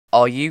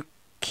Are you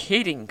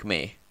kidding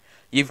me?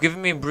 You've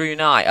given me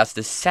Brunei as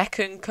the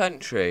second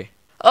country.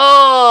 Oh,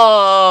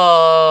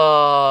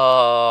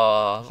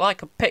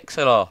 like a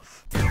pixel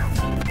off.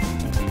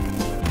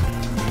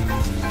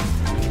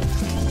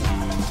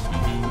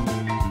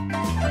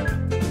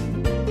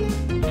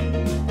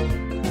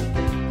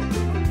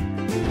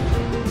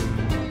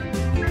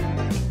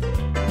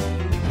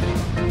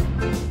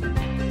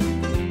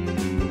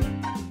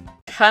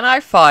 Can I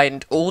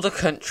find all the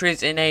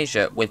countries in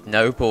Asia with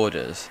no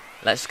borders?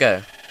 Let's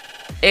go.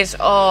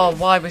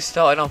 Why we're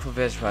starting off with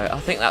Israel?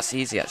 I think that's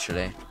easy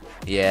actually.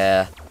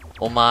 Yeah.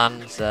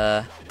 Oman's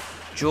there.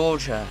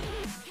 Georgia.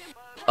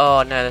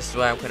 Oh no, this is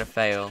where I'm gonna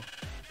fail.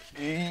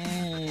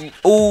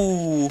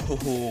 Ooh.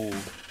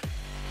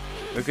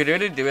 We could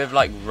really do with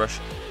like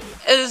Russia.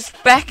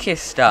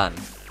 Uzbekistan.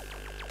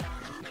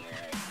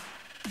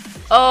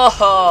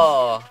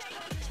 Oh.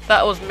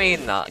 That was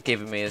mean, that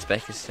giving me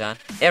Uzbekistan.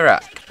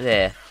 Iraq,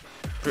 there.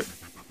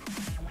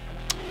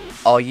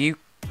 Are you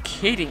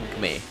kidding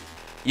me?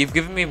 You've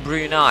given me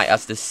Brunei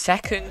as the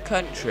second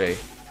country.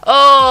 Oh,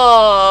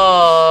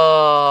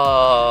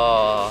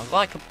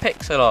 like a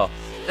pixel off.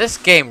 This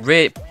game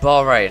really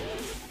Bahrain.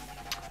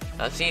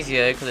 That's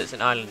easier because it's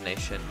an island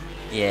nation.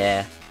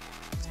 Yeah.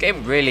 This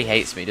game really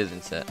hates me,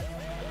 doesn't it?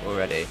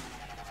 Already.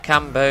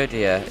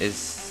 Cambodia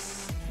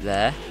is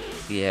there.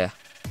 Yeah.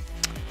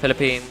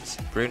 Philippines,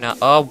 Brunei.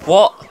 Oh,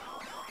 what?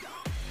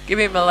 Give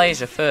me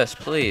Malaysia first,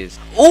 please.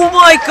 Oh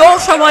my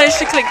gosh, I managed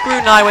to click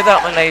Brunei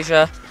without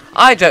Malaysia.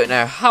 I don't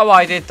know how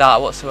I did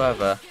that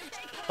whatsoever.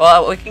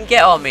 Well, we can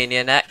get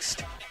Armenia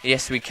next.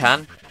 Yes, we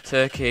can.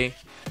 Turkey,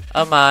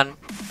 Oman,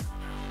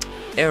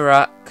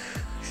 Iraq,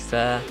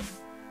 there.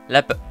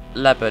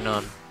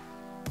 Lebanon.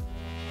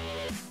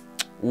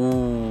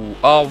 Ooh.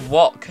 Oh,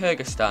 what?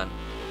 Kyrgyzstan.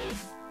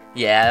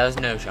 Yeah, there was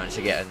no chance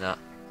of getting that.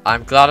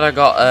 I'm glad I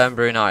got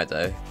Brunei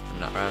though.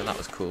 That round, that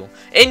was cool.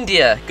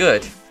 India,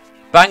 good.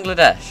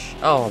 Bangladesh.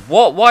 Oh,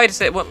 what? Why does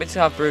it want me to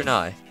have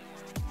Brunei?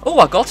 Oh,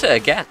 I got it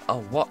again.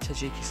 Oh, what?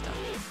 Tajikistan.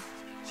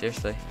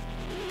 Seriously.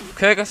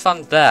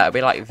 Kyrgyzstan's there. It'll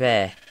be like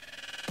there.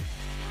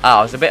 Oh,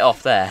 I was a bit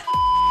off there.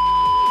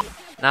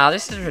 Now,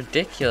 this is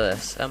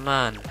ridiculous. Oh,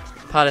 man.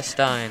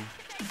 Palestine.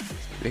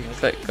 We can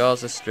click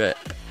Gaza Strip.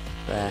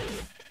 There.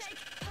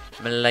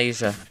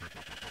 Malaysia.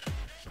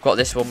 I've got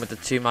this one with the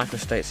 2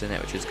 microstates in it,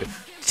 which is good.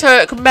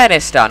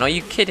 Turkmenistan. Are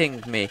you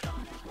kidding me?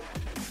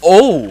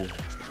 Oh,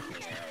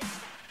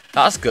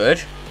 that's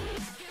good.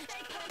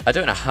 I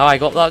don't know how I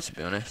got that, to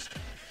be honest.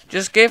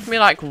 Just give me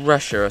like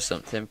Russia or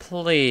something,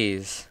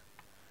 please.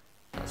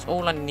 That's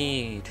all I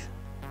need.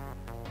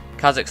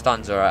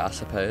 Kazakhstan's alright, I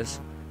suppose.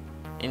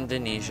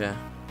 Indonesia,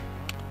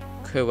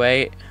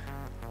 Kuwait,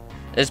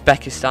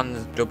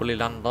 Uzbekistan's doubly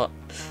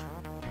landlocked.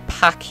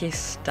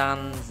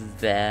 Pakistan's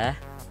there.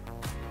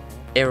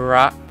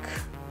 Iraq,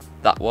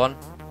 that one.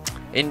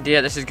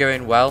 India, this is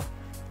going well.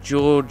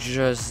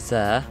 Georgia's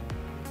there.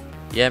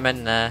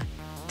 Yemen there.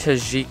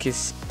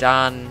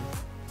 Tajikistan.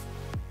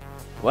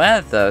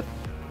 Where the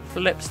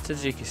flips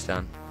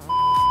Tajikistan?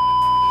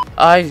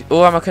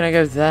 Or am I gonna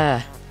go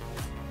there?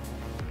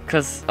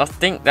 Because I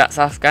think that's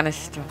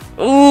Afghanistan.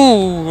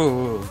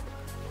 Ooh.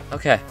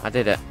 Okay, I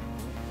did it.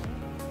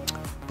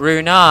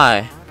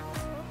 Brunei.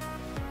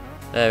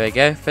 There we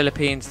go.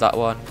 Philippines, that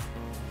one.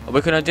 Are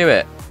we gonna do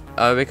it?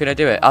 Are we gonna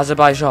do it?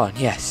 Azerbaijan,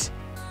 yes.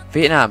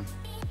 Vietnam.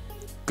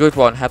 Good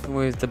one, helping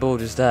with the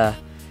borders there.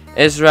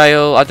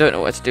 Israel, I don't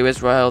know what to do.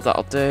 Israel,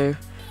 that'll do.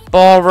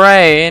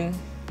 Bahrain.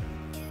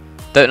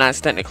 Don't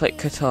accidentally click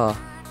Qatar.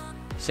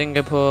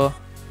 Singapore.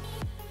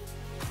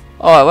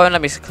 Oh, it won't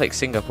let me click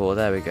Singapore.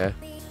 There we go.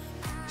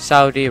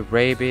 Saudi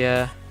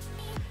Arabia.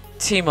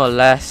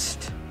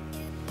 Timor-Leste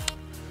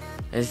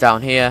is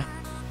down here.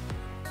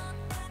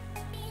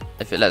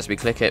 If it lets me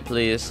click it,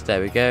 please.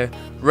 There we go.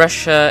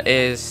 Russia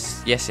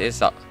is... Yes, it is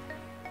that.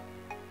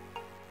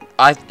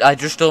 I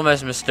just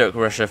almost mistook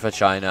Russia for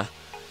China.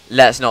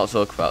 Let's not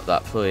talk about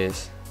that,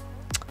 please.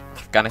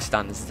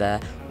 Afghanistan's there.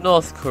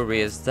 North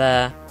Korea's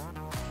there.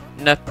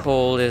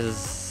 Nepal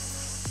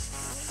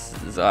is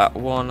that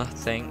one, I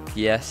think.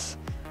 Yes.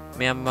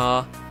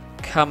 Myanmar.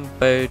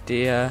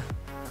 Cambodia.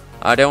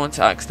 I don't want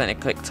to accidentally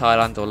click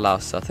Thailand or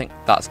Laos, so I think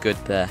that's good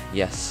there.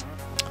 Yes.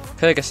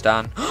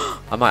 Kyrgyzstan.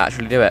 I might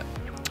actually do it.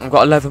 I've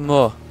got 11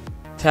 more.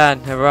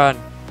 10. Iran.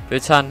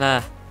 Bhutan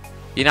there.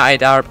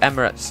 United Arab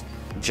Emirates.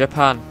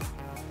 Japan.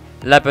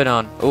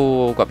 Lebanon.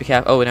 Oh, got to be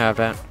careful. Oh, no, I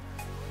don't.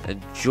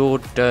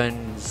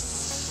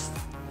 Jordan's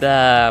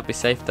there. I'll be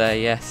safe there,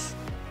 yes.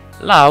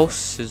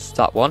 Laos is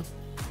that one.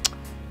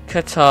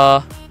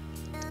 Qatar.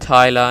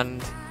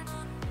 Thailand.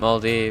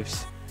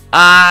 Maldives.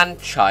 And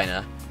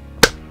China.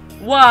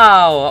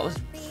 Wow, that was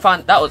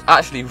fun. That was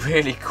actually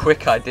really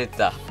quick. I did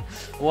that.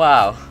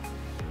 Wow.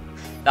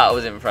 That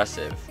was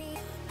impressive.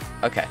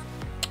 Okay.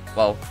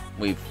 Well,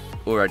 we've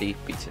already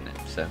beaten it.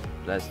 So,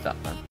 there's that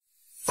then.